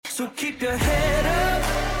So keep your head up.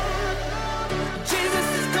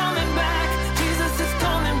 Jesus is coming back. Jesus is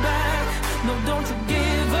coming back. No, don't you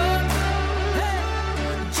give up.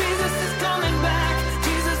 Hey. Jesus is coming back.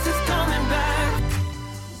 Jesus is coming back.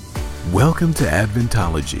 Welcome to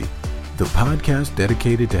Adventology, the podcast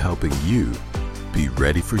dedicated to helping you be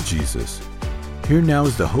ready for Jesus. Here now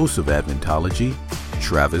is the host of Adventology,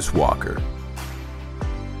 Travis Walker.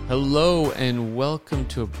 Hello and welcome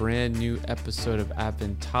to a brand new episode of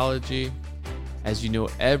Adventology. As you know,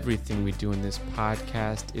 everything we do in this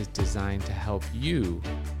podcast is designed to help you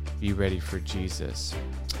be ready for Jesus.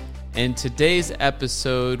 In today's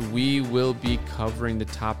episode, we will be covering the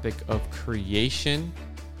topic of creation,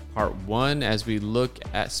 part 1, as we look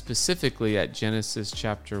at specifically at Genesis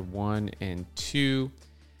chapter 1 and 2.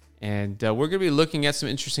 And we're going to be looking at some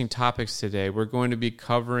interesting topics today. We're going to be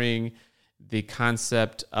covering the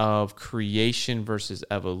concept of creation versus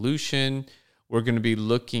evolution. We're going to be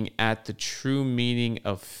looking at the true meaning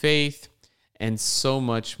of faith and so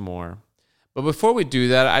much more. But before we do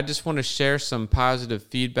that, I just want to share some positive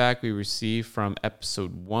feedback we received from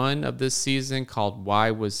episode 1 of this season called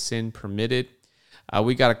Why Was Sin Permitted?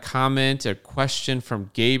 We got a comment, a question from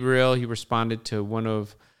Gabriel. He responded to one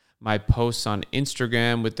of my posts on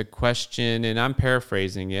Instagram with the question, and I'm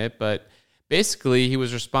paraphrasing it, but basically, he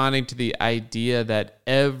was responding to the idea that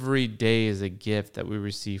every day is a gift that we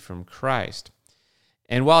receive from Christ.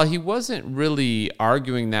 And while he wasn't really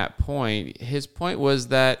arguing that point, his point was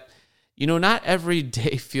that, not every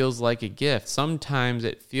day feels like a gift. Sometimes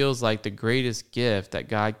it feels like the greatest gift that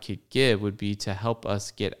God could give would be to help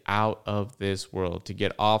us get out of this world, to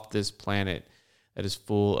get off this planet that is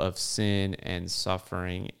full of sin and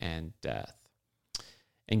suffering and death.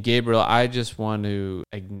 And Gabriel, I just want to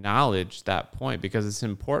acknowledge that point because it's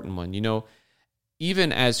an important one.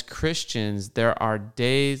 Even as Christians, there are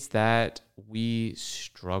days that we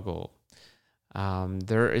struggle.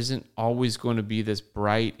 There isn't always going to be this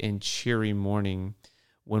bright and cheery morning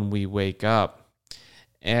when we wake up.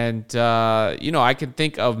 And, I can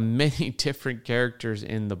think of many different characters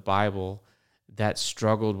in the Bible that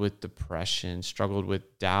struggled with depression, struggled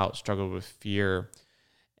with doubt, struggled with fear,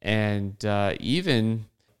 and even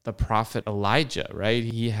the prophet Elijah, right?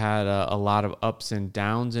 He had a lot of ups and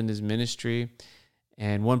downs in his ministry.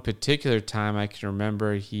 And one particular time I can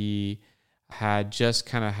remember he had just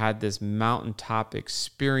kind of had this mountaintop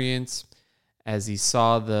experience as he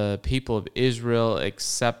saw the people of Israel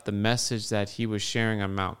accept the message that he was sharing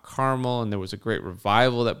on Mount Carmel. And there was a great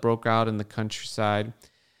revival that broke out in the countryside.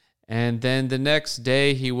 And then the next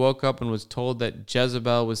day he woke up and was told that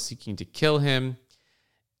Jezebel was seeking to kill him.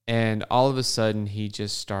 And all of a sudden, he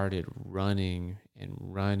just started running and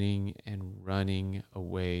running and running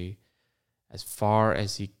away as far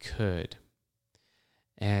as he could.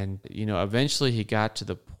 And, eventually he got to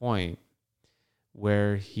the point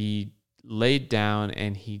where he laid down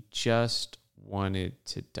and he just wanted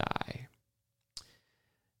to die.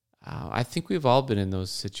 I think we've all been in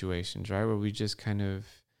those situations, right? Where we just kind of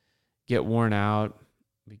get worn out,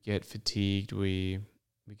 we get fatigued, we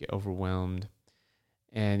get overwhelmed.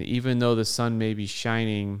 And even though the sun may be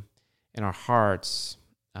shining in our hearts,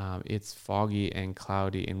 it's foggy and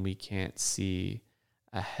cloudy and we can't see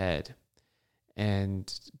ahead.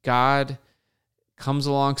 And God comes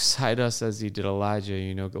alongside us as he did Elijah.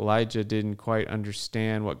 Elijah didn't quite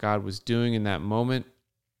understand what God was doing in that moment.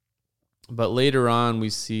 But later on, we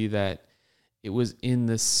see that it was in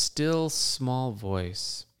the still small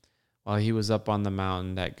voice while he was up on the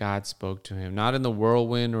mountain that God spoke to him, not in the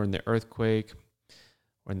whirlwind or in the earthquake,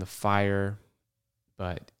 or in the fire,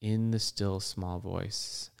 but in the still small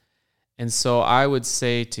voice. And so I would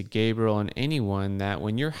say to Gabriel and anyone that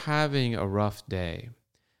when you're having a rough day,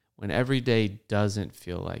 when every day doesn't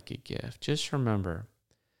feel like a gift, just remember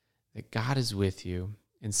that God is with you.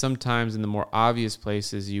 And sometimes in the more obvious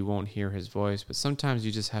places, you won't hear his voice, but sometimes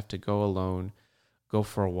you just have to go alone, go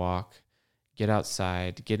for a walk, get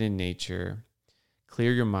outside, get in nature,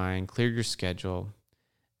 clear your mind, clear your schedule,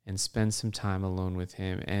 and spend some time alone with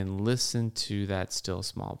him and listen to that still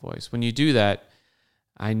small voice. When you do that,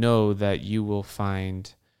 I know that you will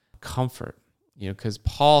find comfort, because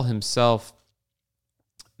Paul himself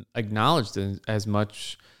acknowledged as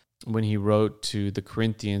much when he wrote to the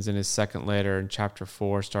Corinthians in his second letter in chapter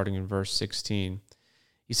 4, starting in verse 16.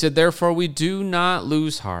 He said, "Therefore we do not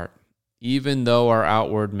lose heart, even though our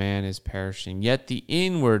outward man is perishing, yet the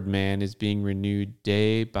inward man is being renewed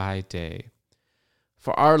day by day.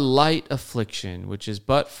 For our light affliction, which is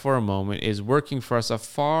but for a moment, is working for us a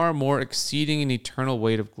far more exceeding and eternal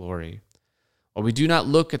weight of glory. While we do not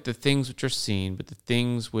look at the things which are seen, but the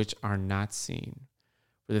things which are not seen.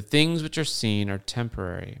 For the things which are seen are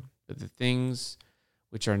temporary, but the things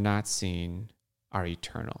which are not seen are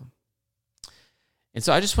eternal. And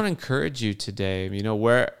so I just want to encourage you today,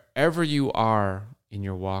 wherever you are in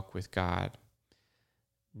your walk with God,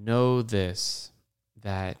 know this,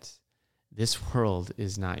 that this world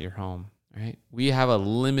is not your home, right? We have a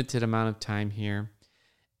limited amount of time here.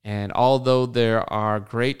 And although there are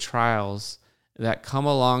great trials that come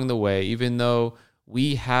along the way, even though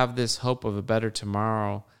we have this hope of a better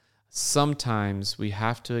tomorrow, sometimes we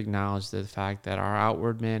have to acknowledge the fact that our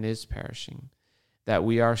outward man is perishing, that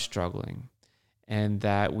we are struggling, and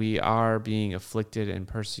that we are being afflicted and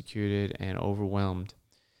persecuted and overwhelmed.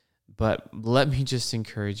 But let me just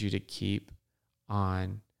encourage you to keep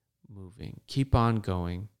on moving. Keep on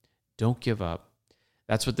going. Don't give up.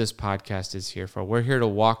 That's what this podcast is here for. We're here to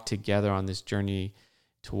walk together on this journey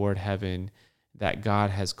toward heaven that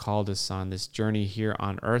God has called us on, this journey here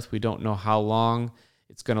on earth. We don't know how long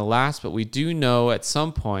it's going to last, but we do know at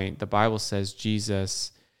some point, the Bible says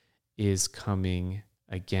Jesus is coming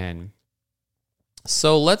again.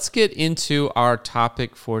 So let's get into our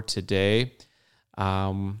topic for today.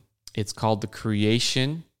 It's called the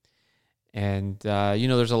creation. And,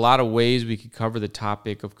 there's a lot of ways we could cover the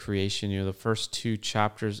topic of creation. The first 2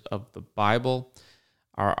 chapters of the Bible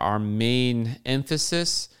are our main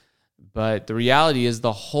emphasis. But the reality is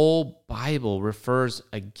the whole Bible refers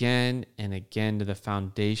again and again to the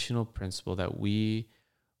foundational principle that we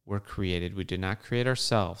were created. We did not create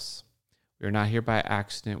ourselves. We're not here by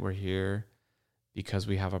accident. We're here because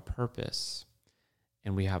we have a purpose.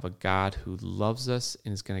 And we have a God who loves us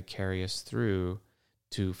and is going to carry us through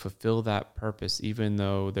to fulfill that purpose, even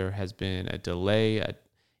though there has been a delay,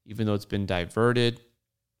 even though it's been diverted,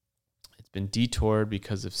 it's been detoured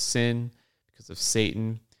because of sin, because of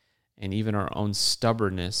Satan, and even our own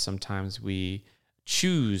stubbornness. Sometimes we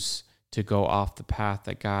choose to go off the path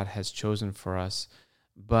that God has chosen for us.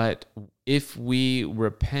 But if we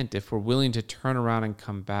repent, if we're willing to turn around and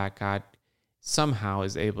come back, God somehow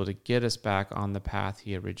is able to get us back on the path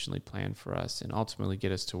He originally planned for us and ultimately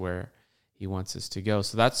get us to where He wants us to go.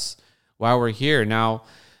 So that's why we're here. Now,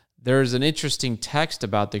 there's an interesting text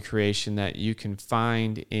about the creation that you can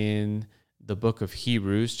find in the book of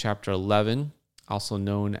Hebrews, chapter 11, also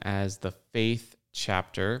known as the faith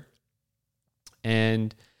chapter.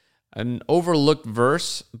 And an overlooked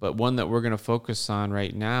verse, but one that we're going to focus on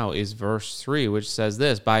right now, is verse 3, which says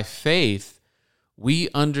this: "By faith, we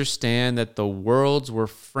understand that the worlds were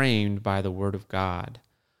framed by the word of God,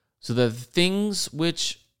 so that the things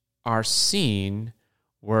which are seen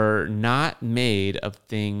were not made of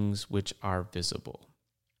things which are visible."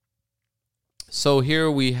 So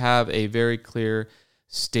here we have a very clear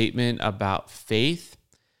statement about faith.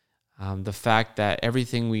 The fact that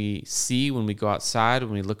everything we see when we go outside,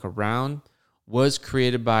 when we look around, was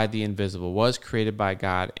created by the invisible, was created by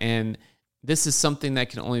God. And this is something that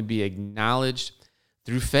can only be acknowledged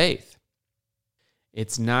through faith.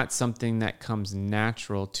 It's not something that comes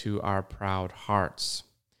natural to our proud hearts.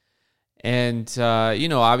 And,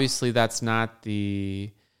 obviously that's not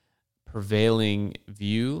the prevailing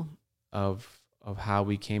view of how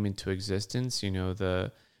we came into existence.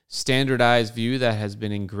 The standardized view that has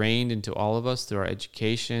been ingrained into all of us through our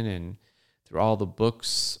education and through all the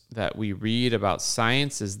books that we read about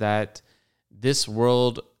science is that this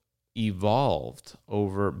world evolved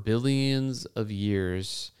over billions of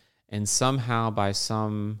years, and somehow by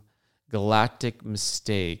some galactic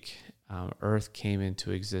mistake, Earth came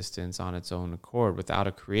into existence on its own accord without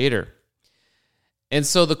a creator. And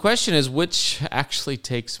so the question is, which actually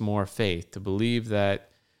takes more faith, to believe that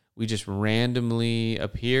we just randomly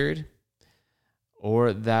appeared,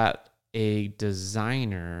 or that a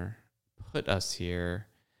designer put us here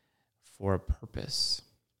for a purpose?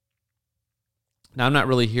 Now, I'm not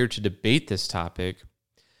really here to debate this topic,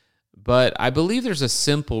 but I believe there's a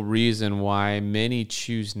simple reason why many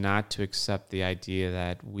choose not to accept the idea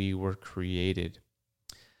that we were created.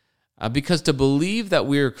 Because to believe that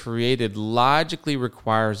we are created logically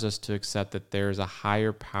requires us to accept that there is a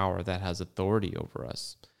higher power that has authority over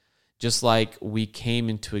us. Just like we came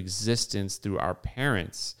into existence through our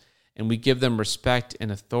parents, and we give them respect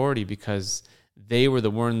and authority because they were the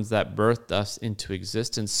ones that birthed us into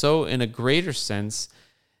existence. So in a greater sense,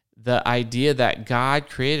 the idea that God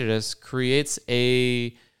created us creates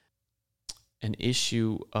an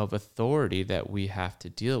issue of authority that we have to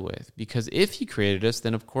deal with. Because if He created us,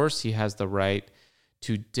 then of course He has the right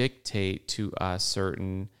to dictate to us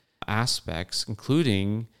certain aspects,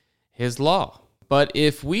 including His law. But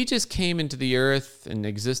if we just came into the earth and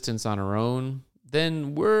existence on our own,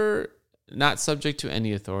 then we're not subject to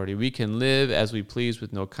any authority. We can live as we please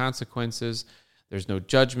with no consequences. There's no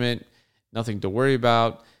judgment, nothing to worry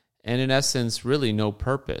about. and in essence, really no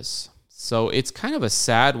purpose. So it's kind of a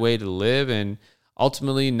sad way to live, and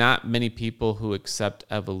ultimately not many people who accept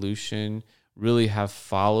evolution really have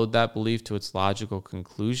followed that belief to its logical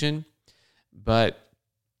conclusion. But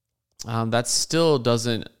that still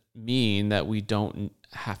doesn't mean that we don't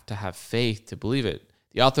have to have faith to believe it.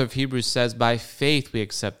 The author of Hebrews says, by faith we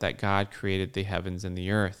accept that God created the heavens and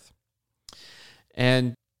the earth.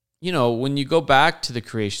 And, when you go back to the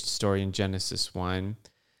creation story in Genesis 1,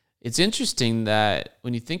 it's interesting that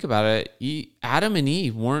when you think about it, Adam and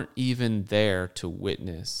Eve weren't even there to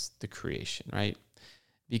witness the creation, right?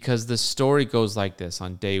 Because the story goes like this.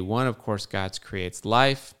 On day 1, of course, God creates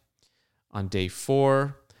life. On day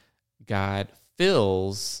 4, God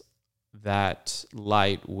fills that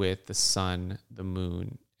light with the sun, the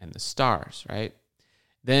moon, and the stars, right?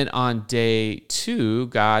 Then on day 2,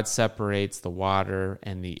 God separates the water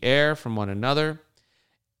and the air from one another.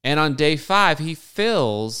 And on day 5, he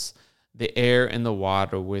fills the air and the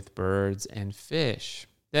water with birds and fish.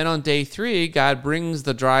 Then on day 3, God brings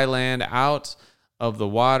the dry land out of the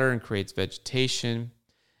water and creates vegetation.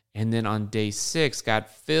 And then on day 6, God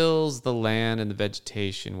fills the land and the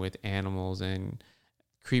vegetation with animals and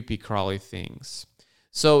creepy crawly things.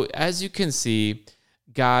 So as you can see,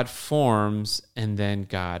 God forms and then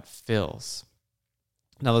God fills.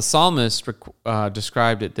 Now the psalmist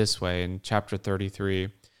described it this way in chapter 33,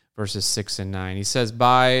 verses 6 and 9. He says,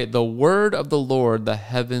 by the word of the Lord the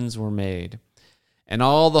heavens were made, and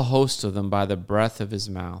all the host of them by the breath of his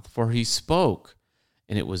mouth. For he spoke,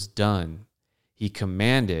 and it was done. He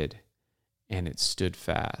commanded, and it stood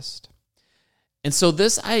fast. And so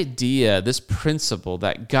this idea, this principle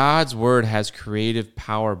that God's word has creative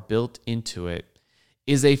power built into it,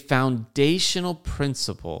 is a foundational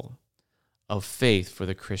principle of faith for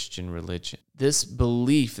the Christian religion. This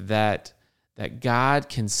belief that God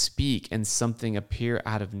can speak and something appear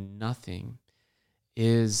out of nothing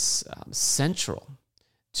is central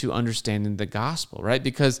to understanding the gospel, right?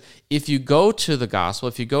 Because if you go to the gospel,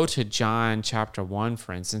 if you go to John chapter 1,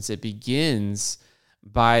 for instance, it begins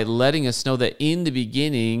by letting us know that in the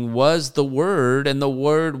beginning was the Word, and the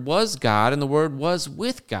Word was God, and the Word was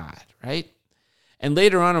with God, right? And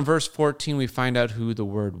later on in verse 14, we find out who the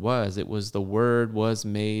Word was. It was the Word was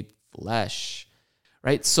made flesh,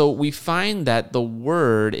 right? So we find that the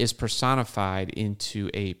Word is personified into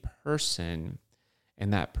a person,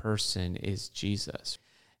 and that person is Jesus.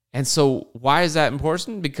 And so why is that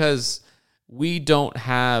important? Because we don't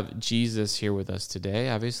have Jesus here with us today,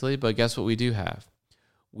 obviously, but guess what we do have?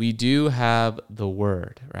 We do have the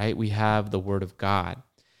Word, right? We have the Word of God.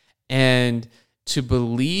 And to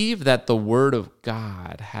believe that the Word of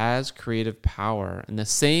God has creative power in the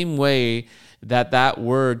same way that that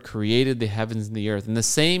Word created the heavens and the earth, in the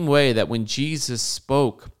same way that when Jesus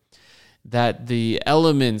spoke, that the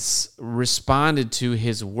elements responded to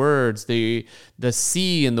his words, the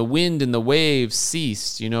sea and the wind and the waves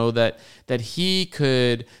ceased, that he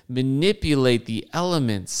could manipulate the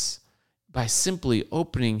elements by simply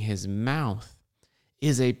opening his mouth,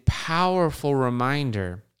 is a powerful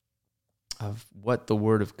reminder of what the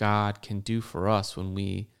Word of God can do for us when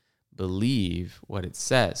we believe what it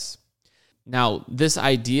says. Now, this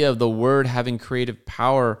idea of the Word having creative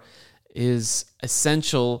power is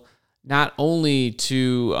essential not only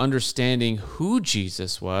to understanding who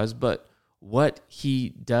Jesus was, but what he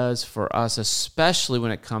does for us, especially when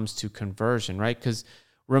it comes to conversion, right? Because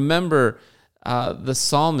remember, the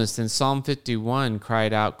psalmist in Psalm 51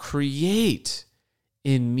 cried out, "Create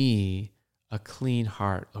in me a clean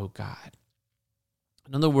heart, O God."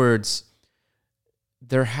 In other words,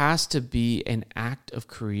 there has to be an act of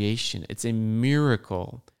creation. It's a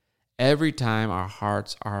miracle every time our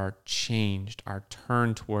hearts are changed, are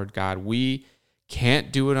turned toward God. We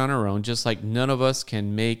can't do it on our own, just like none of us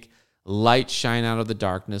can make light shine out of the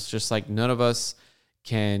darkness, just like none of us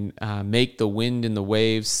can make the wind and the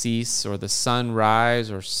waves cease or the sun rise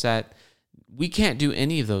or set. We can't do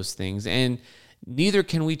any of those things, and neither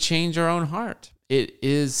can we change our own heart. It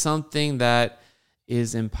is something that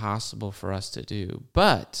is impossible for us to do.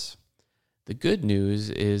 But the good news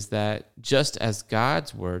is that just as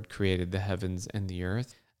God's word created the heavens and the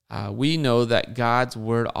earth, we know that God's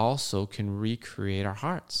word also can recreate our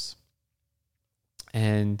hearts.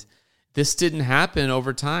 And this didn't happen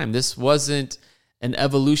over time. This wasn't an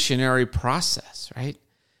evolutionary process, right?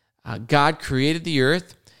 God created the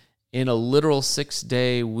earth in a literal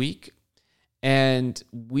 6-day week, and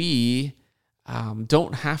we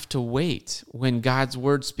don't have to wait when God's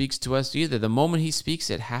word speaks to us either. The moment he speaks,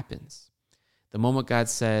 it happens. The moment God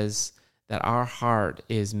says that our heart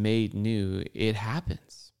is made new, it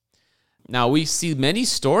happens. Now, we see many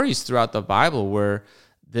stories throughout the Bible where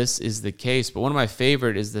this is the case. But one of my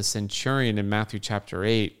favorite is the centurion in Matthew chapter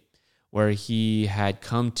 8, where he had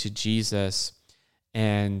come to Jesus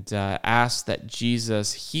and asked that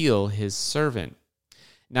Jesus heal his servant.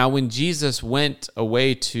 Now, when Jesus went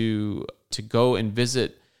away to go and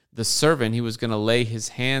visit the servant, he was going to lay his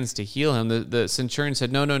hands to heal him. The centurion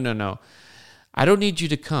said, No. I don't need you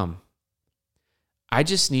to come. I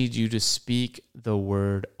just need you to speak the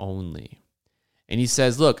word only. And he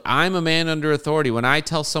says, look, I'm a man under authority. When I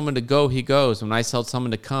tell someone to go, he goes. When I tell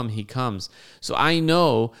someone to come, he comes. So I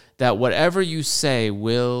know that whatever you say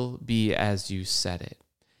will be as you said it.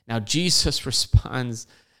 Now, Jesus responds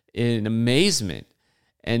in amazement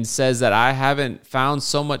and says that I haven't found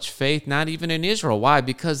so much faith, not even in Israel. Why?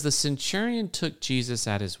 Because the centurion took Jesus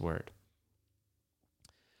at his word.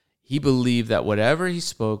 He believed that whatever he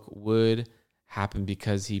spoke would happen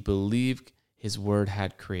because he believed his word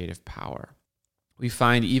had creative power. We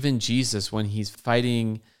find even Jesus when he's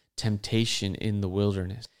fighting temptation in the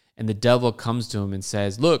wilderness, and the devil comes to him and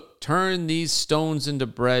says, look, turn these stones into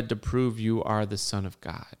bread to prove you are the Son of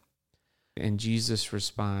God. And Jesus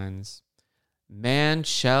responds, man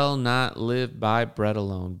shall not live by bread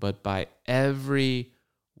alone, but by every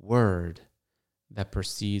word that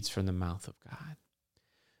proceeds from the mouth of God.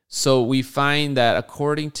 So we find that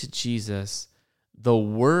according to Jesus, the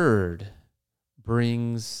word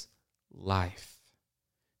brings life.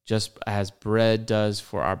 Just as bread does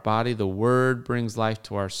for our body, the word brings life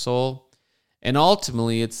to our soul. And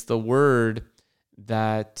ultimately, it's the word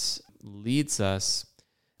that leads us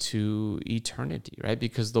to eternity, right?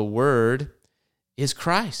 Because the word is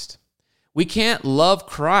Christ. We can't love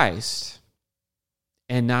Christ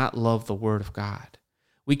and not love the word of God.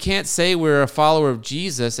 We can't say we're a follower of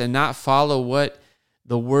Jesus and not follow what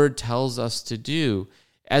the word tells us to do.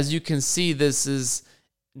 As you can see, this is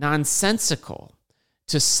nonsensical.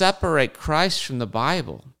 To separate Christ from the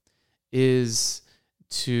Bible is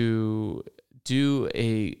to do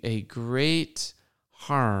a great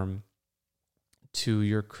harm to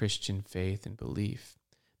your Christian faith and belief.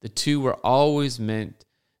 The two were always meant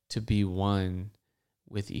to be one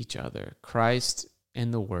with each other. Christ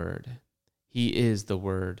and the Word. He is the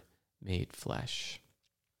Word made flesh.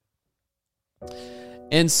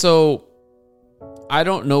 And so, I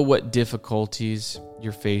don't know what difficulties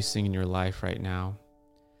you're facing in your life right now,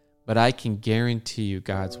 but I can guarantee you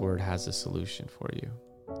God's Word has a solution for you.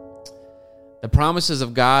 The promises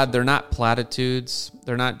of God, they're not platitudes.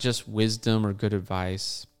 They're not just wisdom or good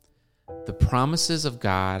advice. The promises of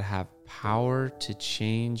God have power to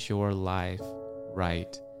change your life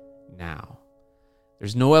right now.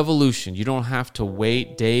 There's no evolution. You don't have to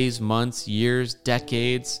wait days, months, years,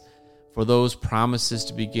 decades for those promises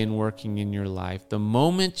to begin working in your life. The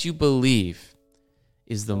moment you believe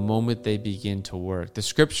is the moment they begin to work. The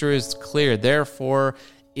scripture is clear. Therefore,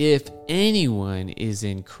 if anyone is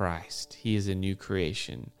in Christ, he is a new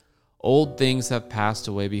creation. Old things have passed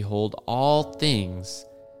away. Behold, all things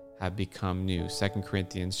have become new. 2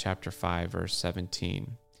 Corinthians chapter 5, verse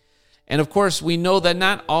 17. And of course, we know that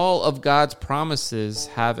not all of God's promises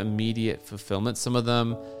have immediate fulfillment. Some of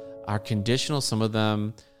them are conditional. Some of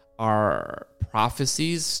them are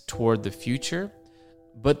prophecies toward the future.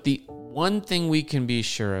 But the one thing we can be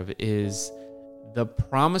sure of is the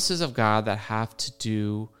promises of God that have to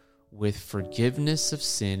do with forgiveness of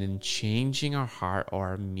sin and changing our heart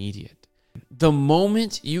are immediate. The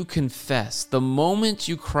moment you confess, the moment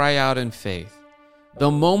you cry out in faith,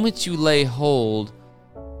 the moment you lay hold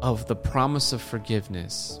of the promise of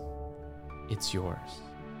forgiveness, it's yours.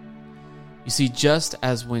 You see, just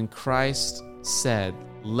as when Christ said,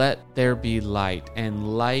 let there be light,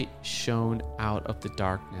 and light shone out of the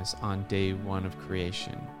darkness on day one of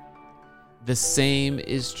creation, the same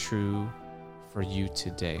is true for you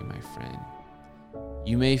today, my friend.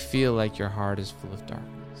 You may feel like your heart is full of darkness.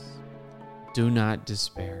 Do not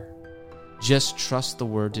despair. Just trust the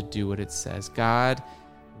word to do what it says. God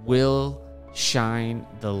will shine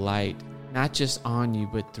the light, not just on you,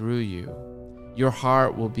 but through you. Your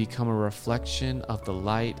heart will become a reflection of the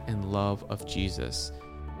light and love of Jesus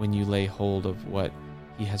when you lay hold of what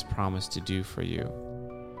he has promised to do for you.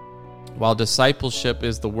 While discipleship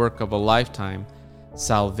is the work of a lifetime,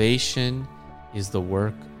 salvation is the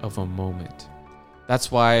work of a moment.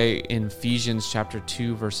 That's why in Ephesians chapter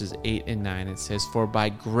 2, verses 8 and 9, it says, for by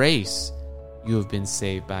grace you have been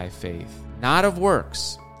saved by faith, not of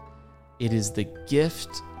works. It is the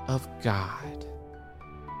gift of God.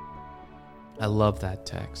 I love that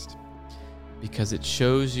text because it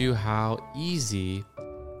shows you how easy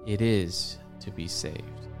it is to be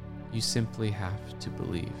saved. You simply have to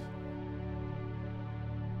believe.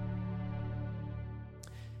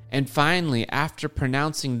 And finally, after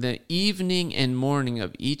pronouncing the evening and morning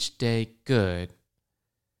of each day good,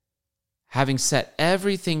 having set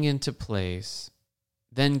everything into place,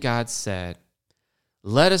 then God said,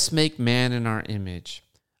 "Let us make man in our image,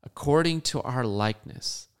 according to our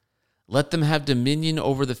likeness. Let them have dominion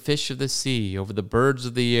over the fish of the sea, over the birds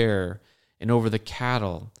of the air, and over the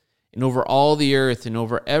cattle, and over all the earth, and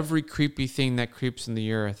over every creepy thing that creeps in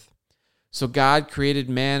the earth." So God created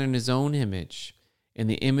man in his own image. In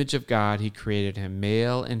the image of God, he created him.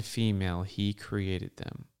 Male and female, he created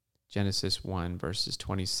them. Genesis 1, verses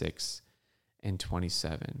 26 and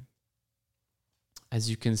 27. As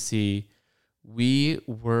you can see, we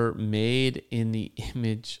were made in the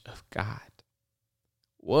image of God.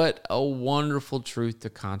 What a wonderful truth to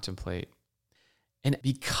contemplate. And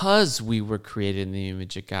because we were created in the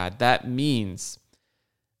image of God, that means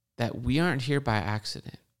that we aren't here by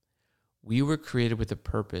accident. We were created with a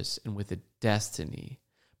purpose and with a destiny.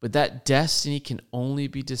 But that destiny can only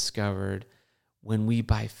be discovered when we,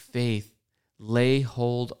 by faith, lay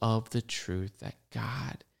hold of the truth that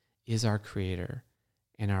God is our creator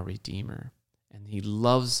and our redeemer. And he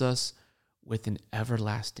loves us with an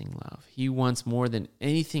everlasting love. He wants more than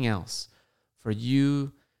anything else for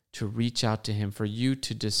you to reach out to him, for you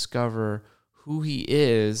to discover who he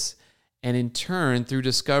is. And in turn, through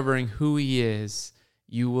discovering who he is,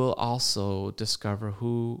 you will also discover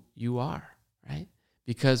who you are, right?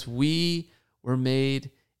 Because we were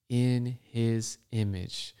made in his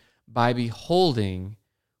image. By beholding,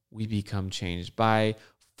 we become changed. By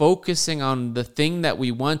focusing on the thing that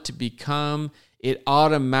we want to become, it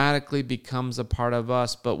automatically becomes a part of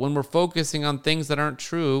us. But when we're focusing on things that aren't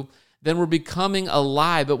true, then we're becoming a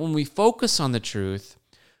lie. But when we focus on the truth,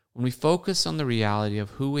 when we focus on the reality of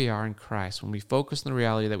who we are in Christ, when we focus on the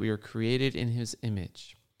reality that we are created in his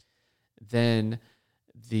image, then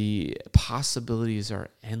the possibilities are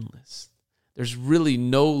endless. There's really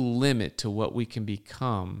no limit to what we can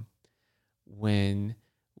become when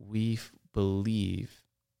we believe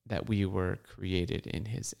that we were created in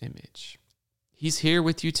his image. He's here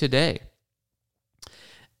with you today.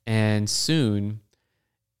 And soon,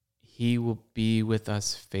 he will be with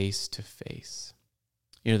us face to face.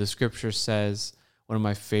 You know, the scripture says, one of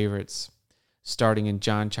my favorites, starting in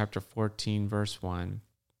John chapter 14, verse 1,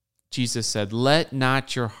 Jesus said, "Let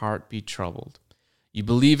not your heart be troubled. You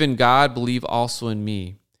believe in God, believe also in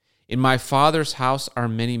me. In my Father's house are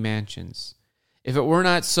many mansions. If it were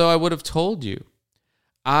not so, I would have told you.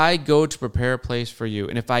 I go to prepare a place for you.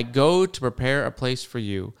 And if I go to prepare a place for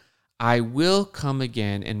you, I will come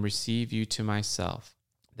again and receive you to myself,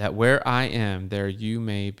 that where I am, there you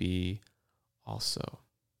may be also."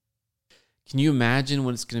 Can you imagine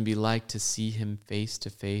what it's going to be like to see him face to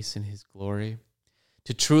face in his glory?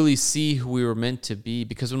 To truly see who we were meant to be?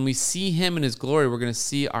 Because when we see him in his glory, we're going to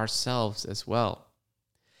see ourselves as well.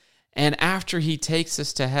 And after he takes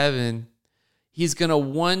us to heaven, he's going to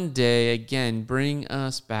one day again bring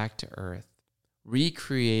us back to earth,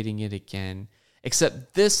 recreating it again.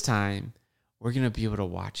 Except this time, we're going to be able to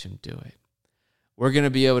watch him do it. We're going to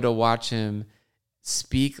be able to watch him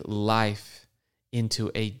speak life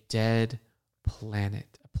into a dead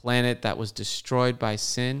planet, a planet that was destroyed by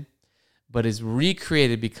sin, but is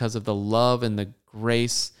recreated because of the love and the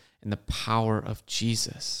grace and the power of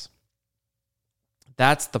Jesus.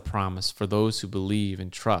 That's the promise for those who believe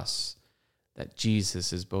and trust that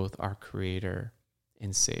Jesus is both our creator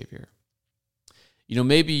and savior. You know,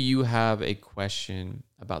 maybe you have a question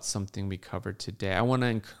about something we covered today. I want to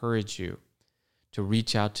encourage you to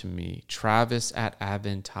reach out to me,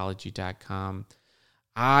 travis@adventology.com.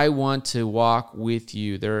 I want to walk with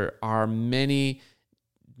you. There are many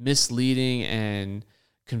misleading and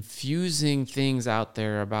confusing things out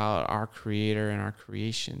there about our creator and our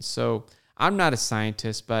creation. So I'm not a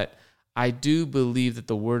scientist, but I do believe that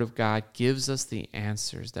the Word of God gives us the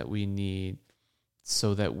answers that we need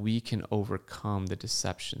so that we can overcome the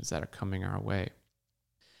deceptions that are coming our way.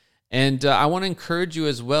 And I want to encourage you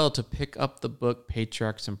as well to pick up the book,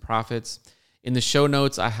 Patriarchs and Prophets. In the show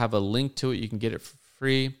notes, I have a link to it. You can get it for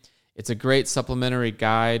free. It's a great supplementary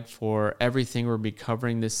guide for everything we'll be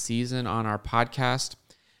covering this season on our podcast.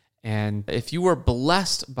 And if you were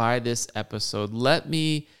blessed by this episode, let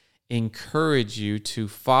me encourage you to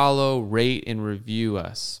follow, rate, and review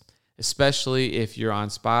us, especially if you're on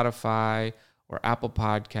Spotify or Apple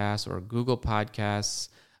Podcasts or Google Podcasts.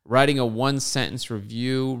 Writing a one-sentence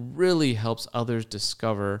review really helps others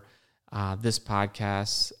discover this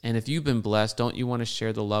podcast. And if you've been blessed, don't you want to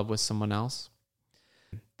share the love with someone else?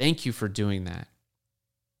 Thank you for doing that.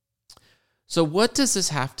 So what does this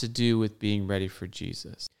have to do with being ready for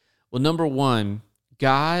Jesus? Well, number one,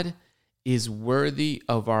 God is worthy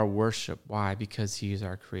of our worship. Why? Because he is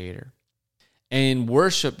our creator. And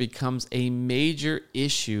worship becomes a major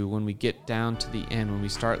issue when we get down to the end. When we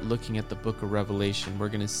start looking at the book of Revelation, we're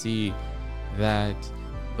going to see that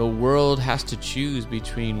the world has to choose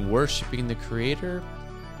between worshiping the creator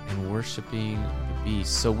and worshiping the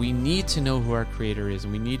beast. So we need to know who our creator is,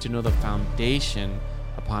 and we need to know the foundation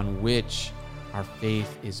upon which our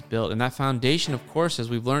faith is built. And that foundation, of course, as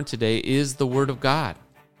we've learned today, is the Word of God.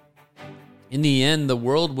 In the end, the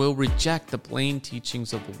world will reject the plain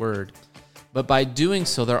teachings of the Word. But by doing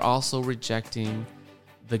so, they're also rejecting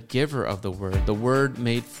the giver of the Word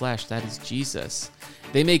made flesh, that is Jesus.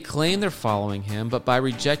 They may claim they're following him, but by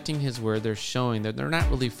rejecting his word, they're showing that they're not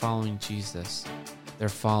really following Jesus. They're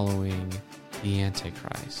following the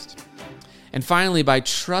Antichrist. And finally, by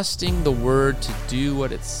trusting the word to do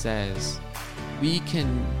what it says, we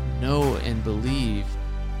can know and believe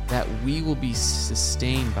that we will be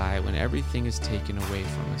sustained by it when everything is taken away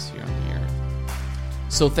from us here on the earth.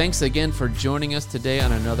 So thanks again for joining us today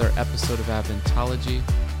on another episode of Adventology.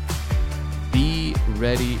 Be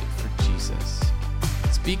ready for Jesus.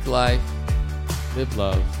 Speak life, live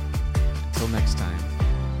love. Until next time,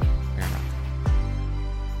 fair enough.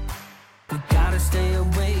 We gotta stay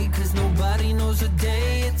awake, cause nobody knows the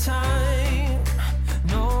day or time.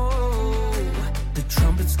 No, the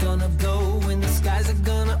trumpet's gonna blow and the skies are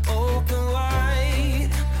gonna open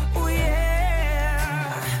wide. Oh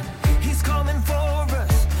yeah, he's coming for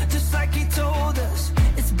us, just like he told us.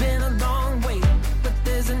 It's been a long wait, but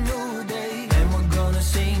there's a new day, and we're gonna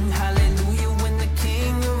sing hallelujah when the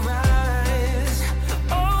King arrives.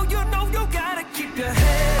 Oh, you know you gotta keep your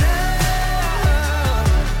head up.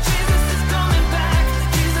 Jesus is coming back.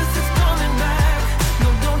 Jesus is coming back. No,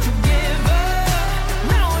 don't you give up.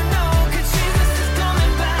 No, no, 'cause Jesus is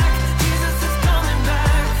coming back. Jesus is coming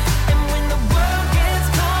back. And when the world gets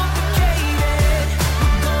complicated,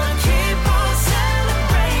 we're gonna keep on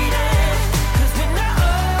celebrating, 'cause we know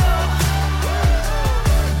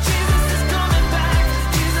Jesus is coming back.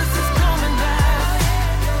 Jesus is coming back.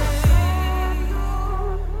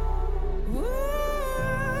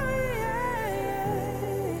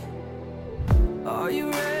 Are you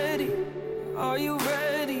ready? Are you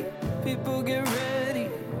ready? People get ready.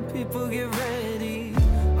 People get ready.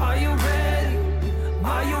 Are you ready?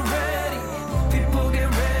 Are you ready? People get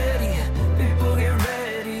ready. People get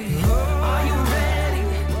ready. Are you ready?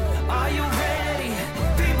 Are you ready?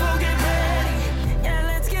 People get ready. Yeah,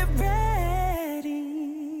 let's get ready.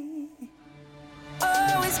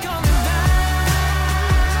 Oh, he's coming back.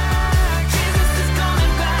 Jesus is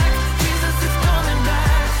coming back. Jesus is coming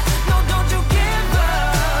back. No, don't you give up.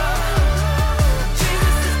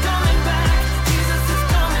 Jesus is coming back. Jesus is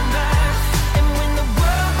coming back. And when the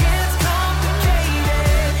world gets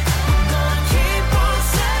complicated, we're gonna keep on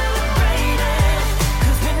celebrating,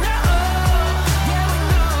 'cause we know, yeah, we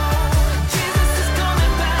know, Jesus is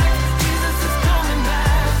coming back. Jesus is coming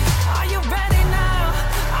back. Are you ready now?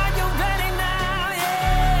 Are you ready now?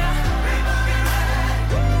 Yeah.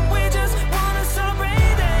 We just wanna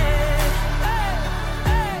celebrate it. Hey,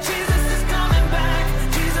 hey. Jesus is coming back.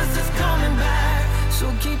 Jesus is coming back. So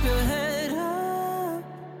keep your head up.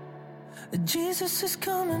 Jesus is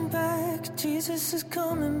coming back. Jesus is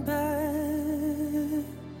coming back.